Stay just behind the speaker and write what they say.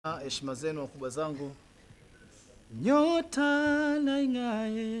Heshima zenu wakubwa zangu. Nyota na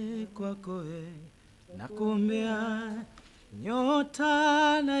ing'ae kwako we, nakuombea.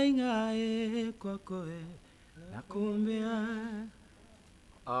 Nyota na ing'ae kwako we, nakuombea.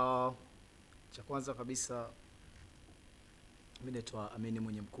 Cha kwanza kabisa, mimi naitwa Amini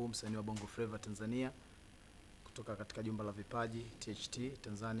Mwenye Mkuu, msanii wa Bongo Flava Tanzania, kutoka katika jumba la vipaji THT,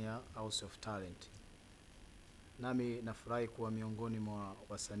 Tanzania House of Talent. Nami nafurahi kuwa miongoni mwa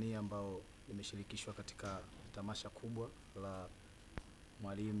wasanii ambao nimeshirikishwa katika tamasha kubwa la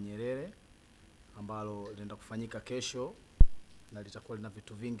Mwalimu Nyerere ambalo linaenda kufanyika kesho, na litakuwa lina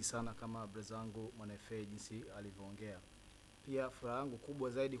vitu vingi sana kama brother wangu Mwana FA jinsi alivyoongea. Pia furaha yangu kubwa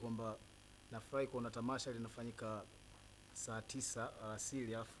zaidi kwamba nafurahi kuona tamasha linafanyika saa 9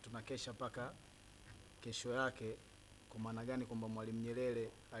 alasiri, alafu tunakesha mpaka kesho yake. Kwa maana gani? Kwamba Mwalimu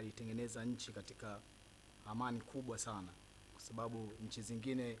Nyerere alitengeneza nchi katika amani kubwa sana, kwa sababu nchi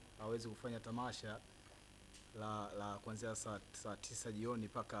zingine hawezi kufanya tamasha la kuanzia saa 9 jioni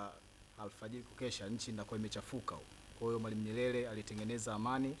mpaka alfajiri kukesha, nchi inakuwa imechafuka. Kwa hiyo Mwalimu Nyerere alitengeneza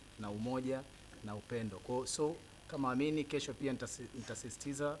amani na umoja na upendo. So kama Amini, kesho pia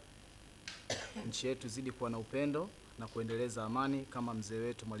nitasisitiza nchi yetu zidi kuwa na upendo na kuendeleza amani kama mzee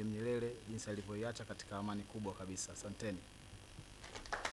wetu Mwalimu Nyerere jinsi alivyoiacha katika amani kubwa kabisa. Asanteni.